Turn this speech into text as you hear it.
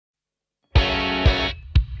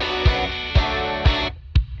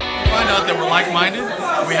out that we're like-minded.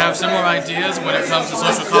 We have similar ideas when it comes to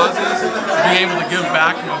social causes, being able to give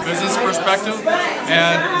back from a business perspective,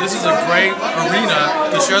 and this is a great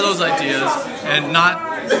arena to share those ideas and not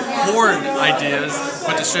hoard ideas,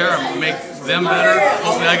 but to share them, make them better.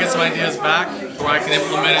 Hopefully I get some ideas back where I can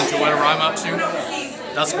implement into whatever I'm up to.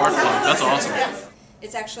 That's Spark Club. That's awesome.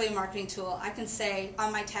 It's actually a marketing tool. I can say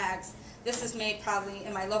on my tags, this is made proudly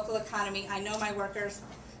in my local economy. I know my workers,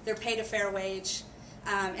 they're paid a fair wage,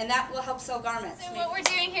 and that will help sell garments. So what we're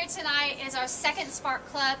doing here tonight is our second Spark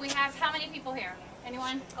Club. We have how many people here?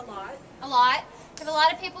 Anyone? A lot. A lot. We have a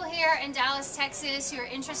lot of people here in Dallas, Texas who are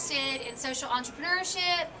interested in social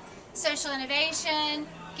entrepreneurship, social innovation,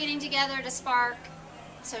 getting together to spark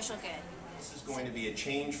social good. This is going to be a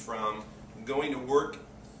change from going to work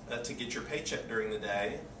to get your paycheck during the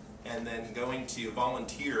day and then going to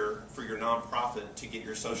volunteer for your nonprofit to get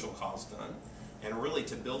your social cause done, and really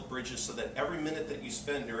to build bridges so that every minute that you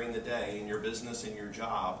spend during the day in your business and your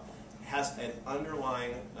job has an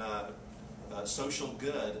underlying social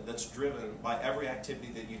good that's driven by every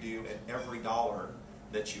activity that you do and every dollar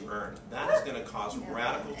that you earn. That is going to cause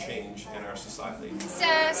radical change in our society.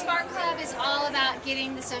 So Spark Club is all about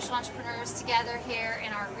getting the social entrepreneurs together here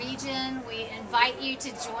in our region. We invite you to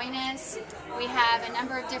join us. We have a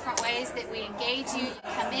number of different ways that we engage you. You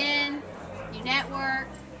come in, you network.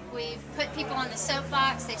 We've put people on the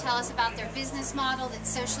soapbox. They tell us about their business model that's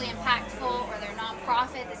socially impactful or their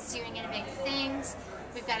nonprofit that's doing innovative things.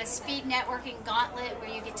 We've got a speed networking gauntlet where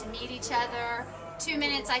you get to meet each other. 2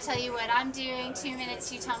 minutes I tell you what I'm doing, 2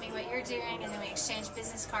 minutes you tell me what you're doing, and then we exchange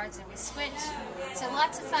business cards and we switch. So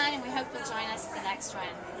lots of fun, and we hope you'll join us at the next one.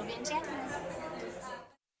 It'll be in January.